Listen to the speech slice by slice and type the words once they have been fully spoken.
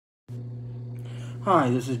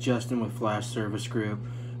Hi, this is Justin with Flash Service Group.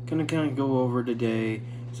 Gonna kind of go over today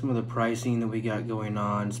some of the pricing that we got going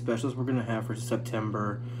on, specials we're gonna have for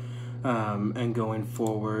September, and going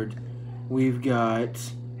forward. We've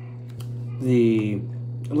got a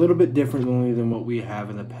little bit differently than what we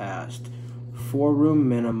have in the past. 4-room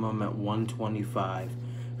minimum at $125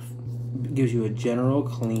 gives you a general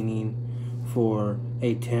cleaning for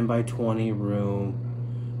a 10 by 20 room.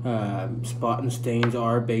 Spot and stains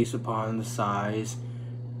are based upon the size,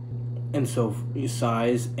 and so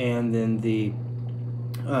size and then the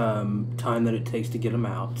time that it takes to get them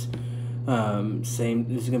out. Same,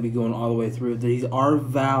 this is going to be going all the way through. These are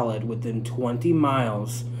valid within 20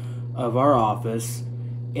 miles of our office.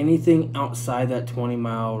 Anything outside that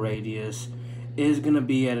 20-mile radius is going to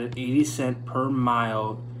be at an 80-cent per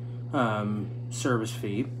mile service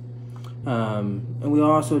fee. And we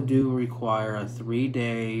also do require a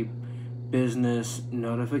 3-day business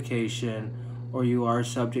notification, or you are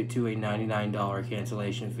subject to a $99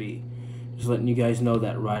 cancellation fee. Just letting you guys know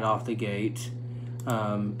that right off the gate.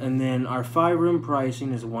 And then our 5-room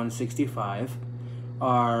pricing is $165.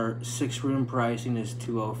 Our 6-room pricing is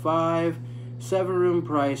 $205. 7-room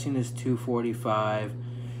pricing is $245.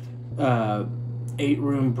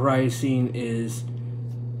 8-room pricing is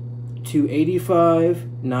 $285.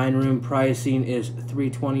 9-room pricing is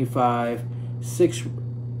 $325.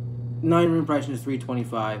 9-room pricing is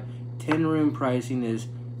 $325. 10-room pricing is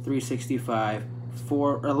 $365.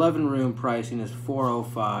 11-room pricing is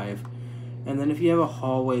 $405. And then if you have a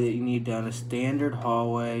hallway that you need done, a standard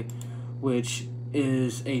hallway, which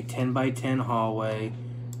is a 10 by 10 hallway,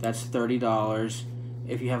 that's $30.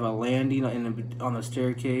 If you have a landing on the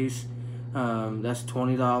staircase, that's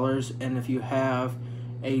 $20. And if you have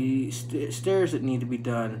stairs that need to be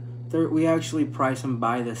done, we actually price them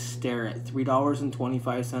by the stair at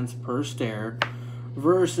 $3.25 per stair,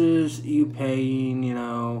 versus you paying,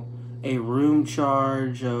 a room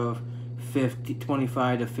charge of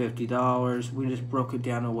 $25 to $50. We just broke it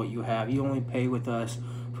down to what you have. You only pay with us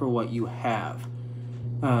for what you have.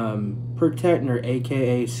 Protector,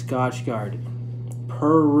 aka Scotchguard,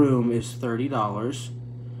 per room is $30.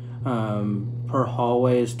 Per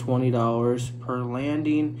hallway is $20. Per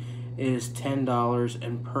landing is $10,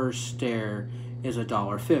 and per stair is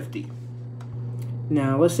 $1.50.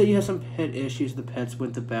 Now, let's say you have some pet issues. The pets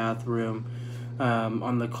went to the bathroom.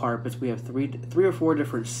 On the carpets, we have three or four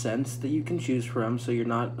different scents that you can choose from, so you're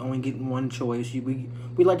not only getting one choice. We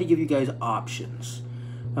like to give you guys options.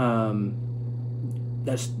 That's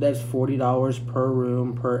 $40 per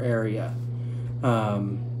room per area.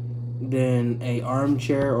 Then a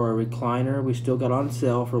armchair or a recliner we still got on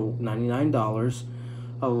sale for $99.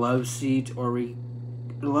 A love seat or a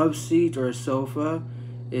sofa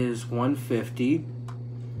is $150.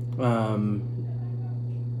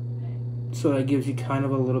 So that gives you kind of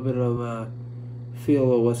a little bit of a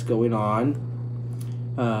feel of what's going on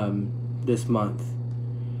this month.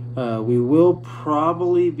 We will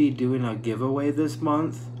probably be doing a giveaway this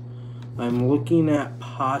month. I'm looking at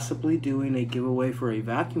possibly doing a giveaway for a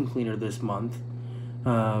vacuum cleaner this month.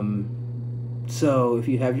 So if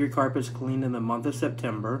you have your carpets cleaned in the month of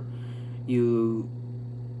September,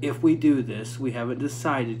 if we do this, we haven't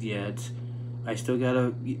decided yet. I still got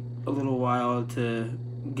a little while to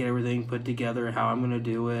get everything put together, how I'm going to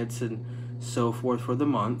do it, and so forth for the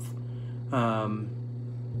month. We're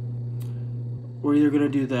either going to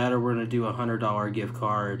do that, or we're going to do a $100 gift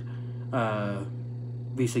card,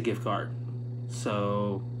 Visa gift card.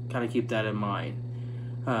 So kind of keep that in mind.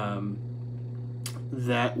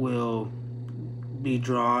 That will be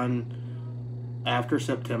drawn after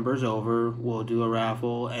September's over. We'll do a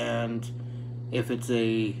raffle, and if it's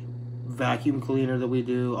a vacuum cleaner that we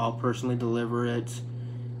do, I'll personally deliver it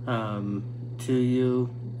to you,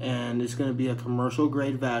 and it's going to be a commercial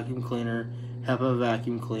grade vacuum cleaner, HEPA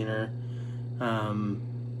vacuum cleaner,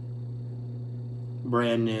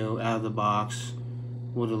 brand new out of the box.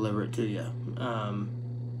 We'll deliver it to you.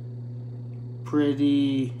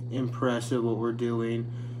 Pretty impressive what we're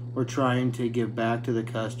doing. We're trying to give back to the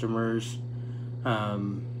customers. A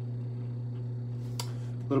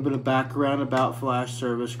little bit of background about Flash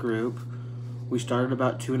Service Group. We started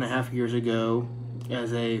about 2.5 years ago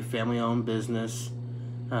as a family-owned business.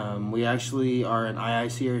 We actually are an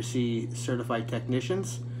IICRC certified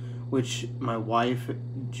technicians, which my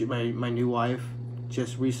new wife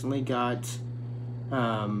just recently got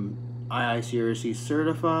IICRC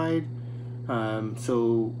certified.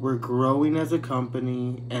 So we're growing as a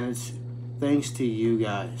company, and it's thanks to you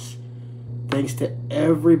guys. Thanks to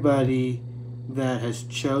everybody that has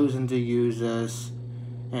chosen to use us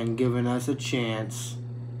and given us a chance.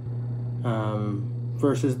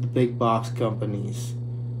 versus the big box companies,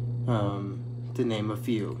 to name a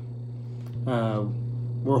few.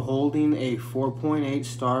 We're holding a 4.8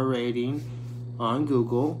 star rating on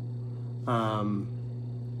Google.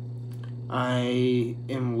 I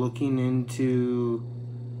am looking into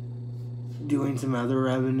doing some other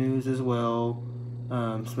revenues as well,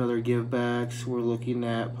 some other givebacks. We're looking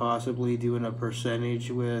at possibly doing a percentage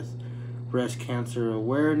with breast cancer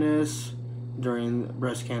awareness during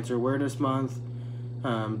Breast Cancer Awareness Month,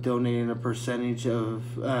 donating a percentage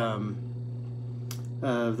of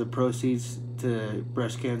the proceeds to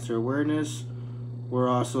breast cancer awareness. We're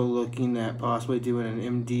also looking at possibly doing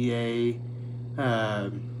an MDA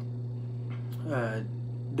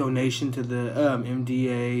donation to the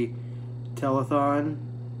MDA telethon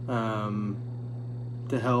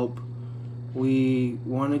to help. We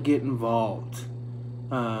want to get involved.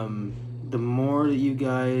 The more that you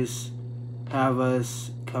guys have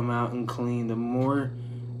us come out and clean, the more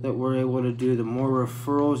that we're able to do, the more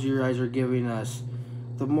referrals you guys are giving us,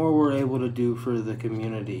 the more we're able to do for the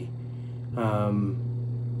community.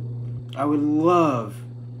 I would love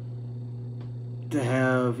to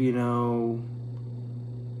have,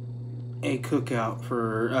 a cookout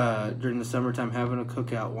for during the summertime, having a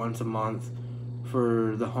cookout once a month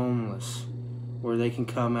for the homeless, where they can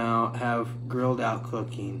come out, have grilled out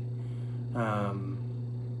cooking,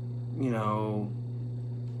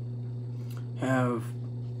 have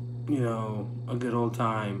a good old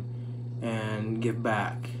time and give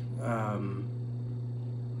back.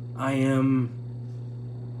 I am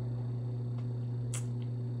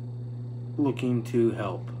looking to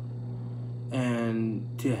help, and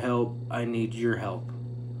to help I need your help.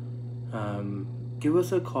 Give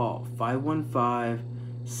us a call,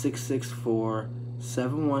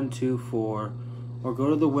 515-664-7124, or go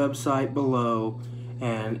to the website below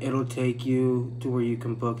and it'll take you to where you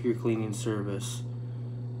can book your cleaning service.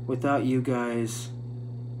 Without you guys,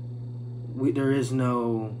 there is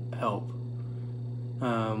no help.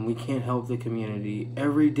 We can't help the community.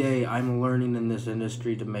 Every day I'm learning in this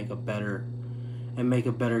industry to make a better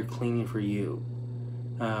cleaning for you.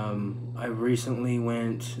 I recently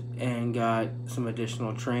went and got some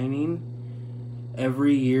additional training.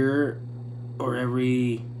 Every year or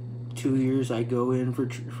every 2 years I go in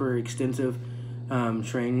for extensive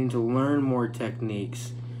training to learn more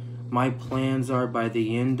techniques. My plans are by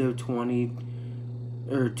the end of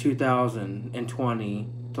 2020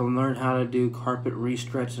 to learn how to do carpet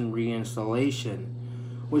restretch and reinstallation,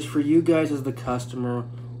 which for you guys as the customer,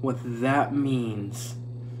 what that means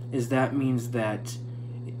is that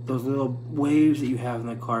those little waves that you have in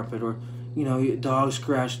the carpet, or your dog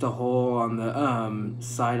scratched a hole on the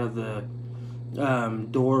side of the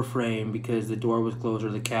door frame because the door was closed or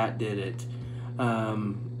the cat did it,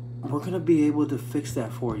 we're gonna be able to fix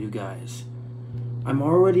that for you guys. I'm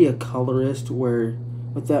already a colorist, where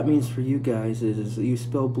what that means for you guys is you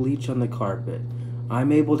spill bleach on the carpet,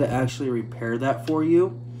 I'm able to actually repair that for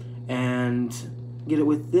you and get it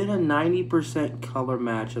within a 90% color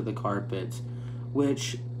match of the carpets,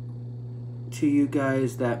 which to you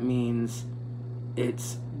guys that means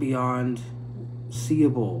it's beyond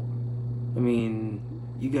seeable. I mean,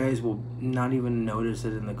 you guys will not even notice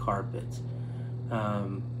it in the carpets.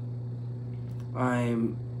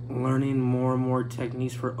 I'm learning more and more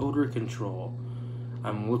techniques for odor control.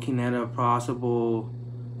 I'm looking at a possible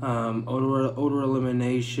odor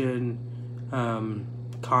elimination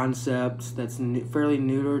concept that's fairly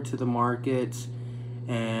newer to the market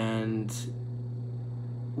and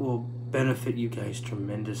will benefit you guys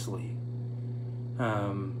tremendously.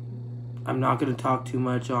 I'm not going to talk too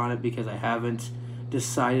much on it because I haven't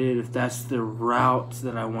decided if that's the route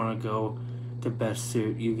that I want to go to best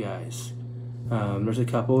suit you guys. There's a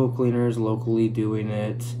couple of cleaners locally doing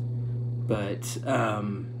it, but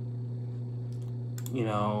I'm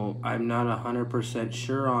not 100%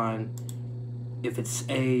 sure on if it's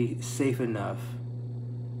safe enough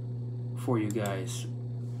for you guys.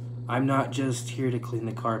 I'm not just here to clean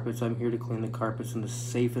the carpets, I'm here to clean the carpets in the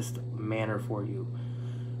safest manner for you.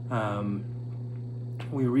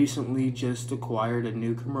 We recently just acquired a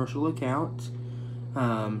new commercial account,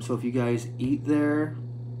 so if you guys eat there,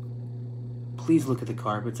 please look at the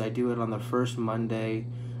carpets. I do it on the first Monday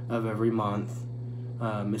of every month.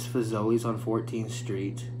 Miss Fazoli's on 14th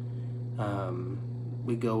Street.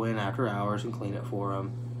 We go in after hours and clean it for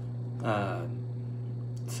them.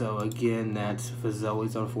 So again, that's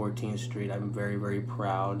Fazoli's on 14th Street. I'm very, very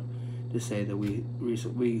proud to say that we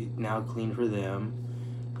now clean for them.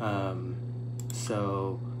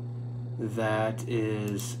 So that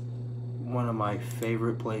is one of my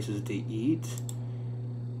favorite places to eat.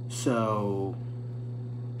 So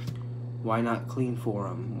why not clean for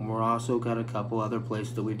them? We're also got a couple other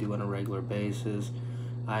places that we do on a regular basis.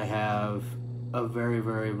 I have a very,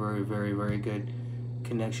 very, very, very, very good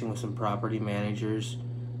connection with some property managers.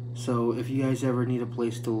 So if you guys ever need a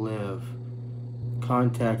place to live,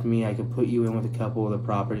 contact me. I can put you in with a couple of the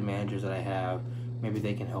property managers that I have. Maybe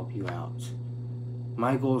they can help you out.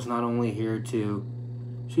 My goal is not only here to,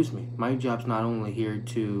 my job's not only here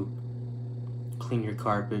to clean your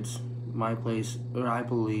carpets. My place, or I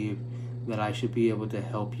believe that I should be able to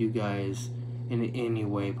help you guys in any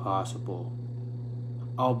way possible.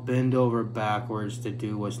 I'll bend over backwards to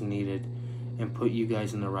do what's needed and put you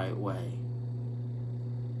guys in the right way.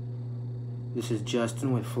 This is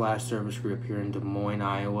Justin with Flash Service Group here in Des Moines,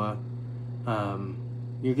 Iowa.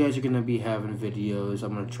 You guys are going to be having videos.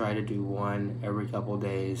 I'm going to try to do one every couple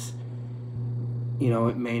days. You know,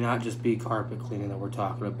 it may not just be carpet cleaning that we're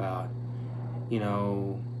talking about. You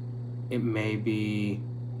know, it may be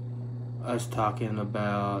us talking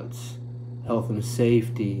about health and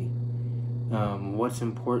safety, what's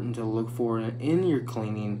important to look for in your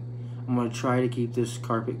cleaning. I'm going to try to keep this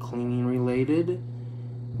carpet cleaning related,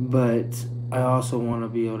 but I also want to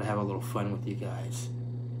be able to have a little fun with you guys.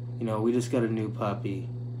 You know, we just got a new puppy.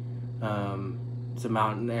 It's a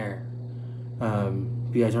mountain air.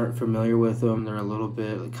 If you guys aren't familiar with them, they're a little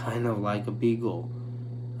bit kind of like a beagle.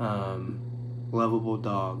 Lovable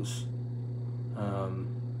dogs.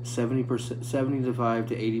 75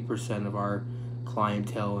 to 80% of our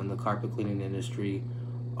clientele in the carpet cleaning industry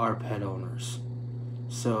are pet owners.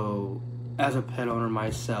 So, as a pet owner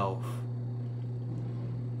myself,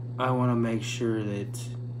 I want to make sure that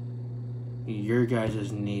your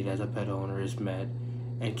guys' need as a pet owner is met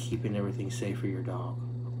and keeping everything safe for your dog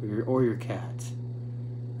or your cat.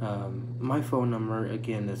 My phone number,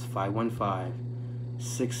 again, is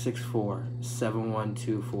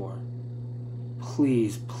 515-664-7124.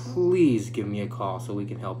 Please give me a call so we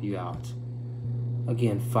can help you out.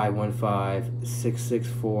 Again,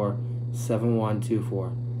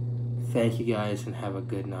 515-664-7124. Thank you guys and have a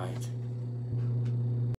good night.